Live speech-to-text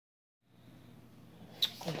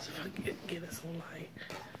Let's see if I can get this on light.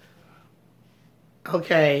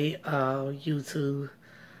 Okay, YouTube.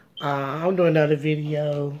 I'm doing another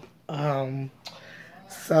video.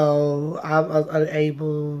 So I was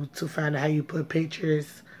unable to find out how you put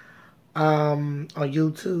pictures on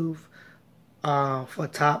YouTube for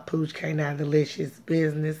Top Pooch Canine Delicious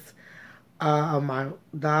business of my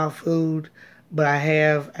dog food, but I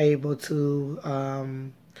have able to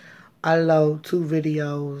upload 2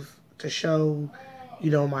 videos to show,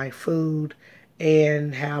 my food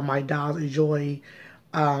and how my dogs enjoy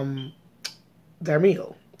their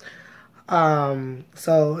meal.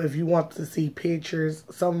 So if you want to see pictures,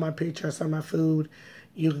 some of my pictures, some of my food,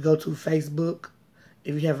 you can go to Facebook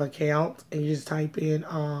if you have an account and you just type in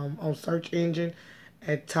on search engine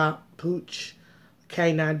at Top Pooch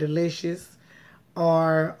Canine Delicious,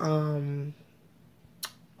 or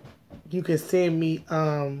you can send me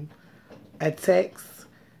a text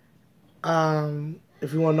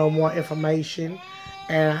if you want to know more information.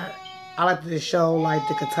 And I like to just show like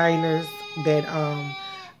the containers that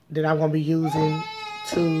that I'm gonna be using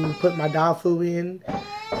to put my dog food in,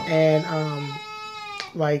 and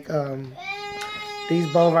like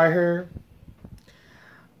these bowls right here.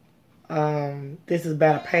 This is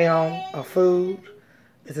about a pound of food.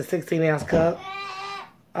 It's a 16-ounce cup.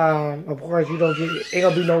 Of course, you don't get, ain't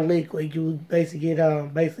gonna be no liquid. You basically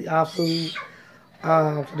get basically our food.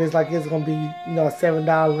 So this like it's gonna be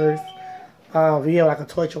 $7. If you have like a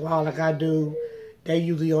toy chihuahua like I do, they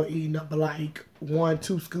usually are eating up like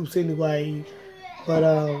 1-2 scoops anyway. But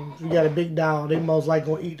if you got a big dog, they most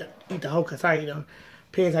likely gonna eat the whole container.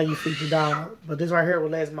 Depends how you feed your dog. But this right here will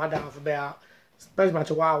last my dog for about, especially my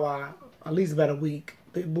chihuahua, at least about a week.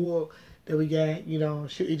 Big bull that we got,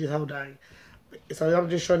 she'll eat this whole thing. So I'm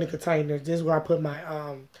just showing the containers. This is where I put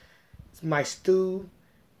my stew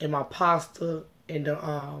and my pasta and the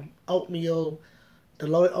oatmeal, the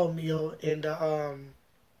loaded oatmeal, and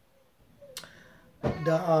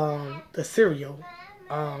the cereal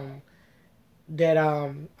that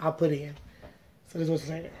I put in. So this was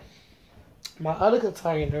saying. My other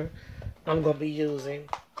container I'm gonna be using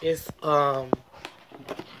is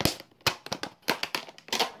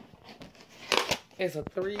it's a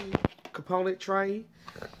 3-component tray,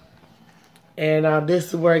 and this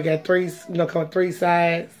is where it got come 3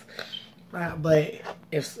 sides. But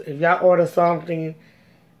if y'all order something,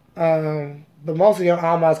 but most of your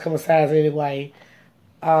almost come in size anyway.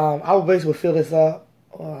 I would basically fill this up.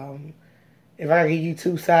 If I give you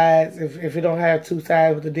 2 sides, if you don't have 2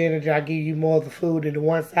 sides with the dinner, I give you more of the food than the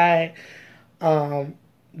 1 side. But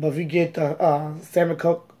if you get the salmon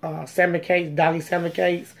cakes, doggy salmon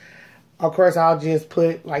cakes, of course I'll just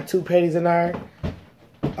put like 2 patties in there,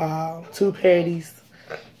 2 patties,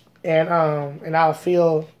 and I'll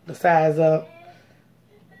fill the sides up.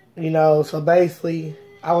 So basically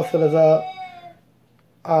I will fill this up.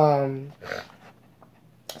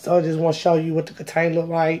 So I just want to show you what the container look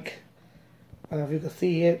like. If you can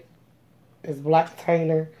see it, it's a black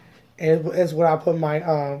container, and it's where I put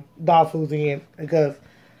my dog foods in, because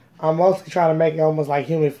I'm mostly trying to make it almost like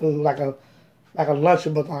human food, like a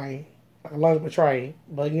lunchable thing, like a lunchable tray.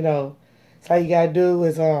 But so all you gotta do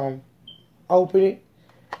is open it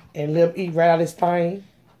and let them eat right out of this thing,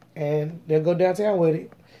 and they'll go downtown with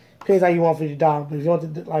it. Depends how you want for your dog, but if you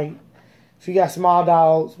want to if you got small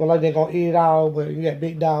dogs, well, like they're gonna eat it all, but if you got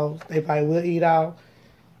big dogs, they probably will eat all.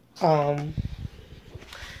 And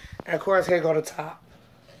of course, here go the top.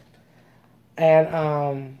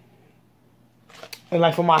 And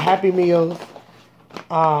like for my Happy Meals,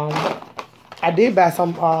 I did buy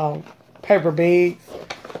some paper bags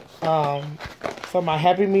for my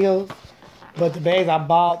Happy Meals, but the bags I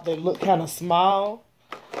bought, they look kind of small.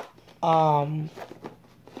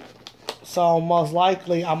 So most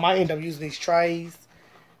likely I might end up using these trays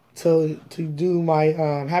to do my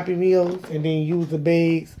Happy Meals, and then use the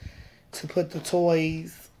bags to put the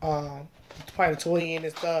toys, probably the toy in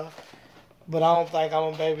and stuff. But I don't think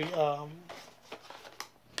I'm baby.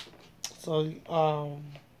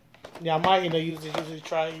 Yeah, I might end up using the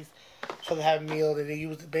trays for the Happy Meal, and then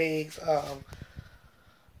use the bags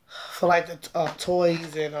for like the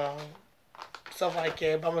toys and stuff like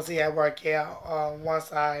that. But I'm gonna see how it work out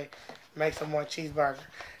once I make some more cheeseburger.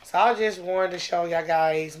 So I just wanted to show y'all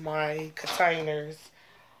guys my containers.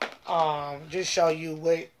 Just show you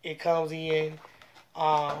what it comes in,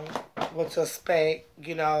 what to expect,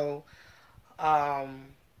 it's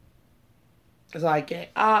like that.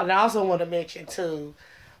 And I also want to mention too,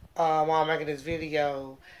 while I'm making this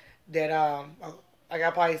video, that like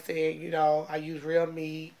I probably said, I use real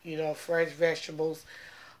meat, fresh vegetables.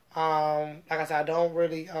 Like I said,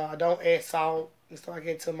 I don't add salt and stuff like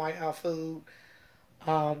that to my food.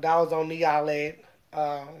 Dogs don't need outlet.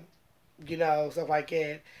 Um, stuff like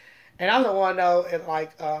that. And I don't want to know if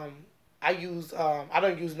like I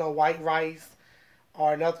don't use no white rice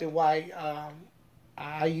or nothing white.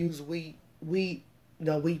 I use wheat, wheat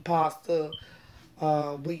pasta,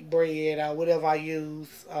 wheat bread, or whatever I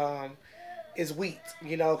use. Is wheat,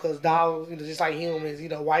 because dogs, just like humans,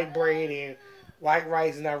 white bread and white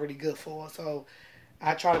rice is not really good for us. So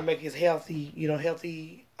I try to make it healthy,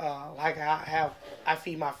 healthy. Like I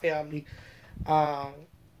feed my family. Um,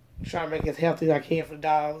 try to make it as healthy as I can for the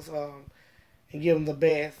dogs, and give them the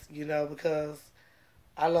best, because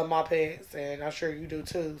I love my pets, and I'm sure you do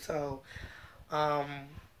too. So, um,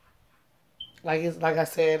 like I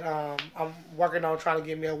said, I'm working on trying to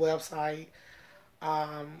get me a website.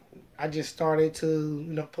 I just started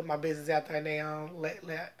to put my business out there now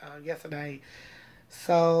yesterday.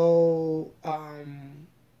 So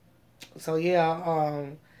yeah,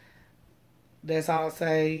 that's all I'll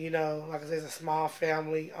say. Like I said, it's a small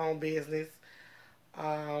family owned business.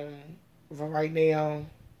 Um, for right now.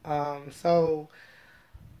 So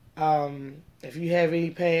if you have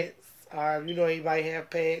any pets, or if you know anybody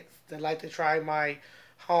have pets that like to try my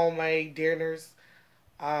homemade dinners,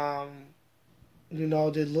 um,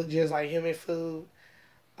 that look just like human food,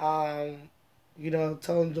 um,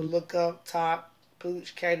 tell them to look up Top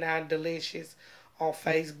Pooch Canine Delicious on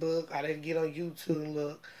Facebook. I didn't get on YouTube and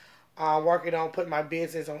look. I'm working on putting my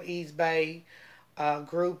business on eBay,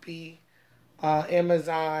 Groupie,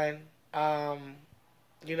 Amazon, um,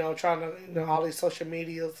 trying to, all these social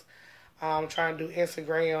medias. Trying to do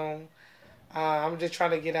Instagram. I'm just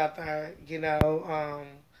trying to get out there,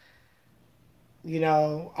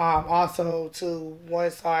 also too,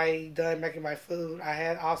 once I done making my food, I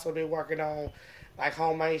had also been working on like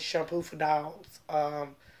homemade shampoo for dogs,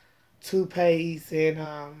 toothpaste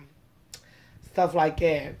and stuff like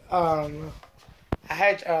that. I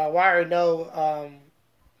had well, I already know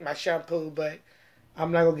my shampoo, but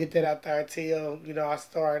I'm not gonna get that out there until I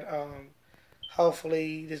start.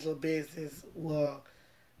 Hopefully, this little business will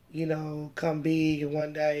come big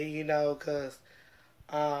one day. Cause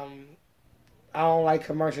um, I don't like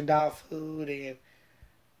commercial dog food, and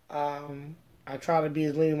I try to be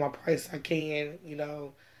as lean with my price as I can.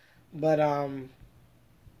 But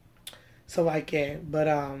so like that. But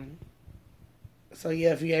so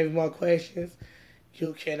yeah, if you have any more questions,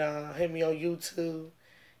 you can hit me on YouTube.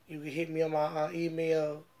 You can hit me on my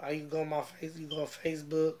email. Or you can go on my face. You go on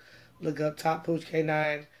Facebook. Look up Top Pooch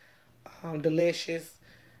Canine. Delicious.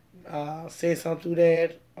 Send something through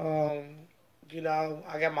that. I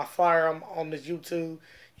got my flyer on this YouTube.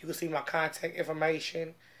 You can see my contact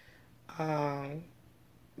information. Um,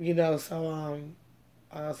 so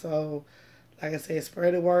so like I said,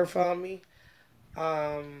 spread the word for me.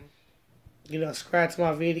 Um, subscribe to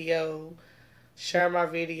my video, share my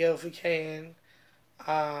video if you can.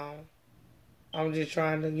 Um, I'm just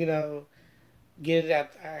trying to, get it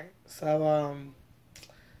out there. So,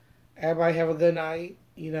 everybody have a good night.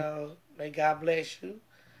 May God bless you.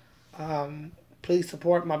 Please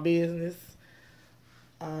support my business.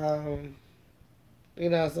 Um,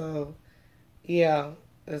 so yeah.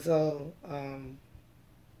 And so,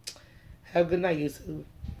 have a good night, you two.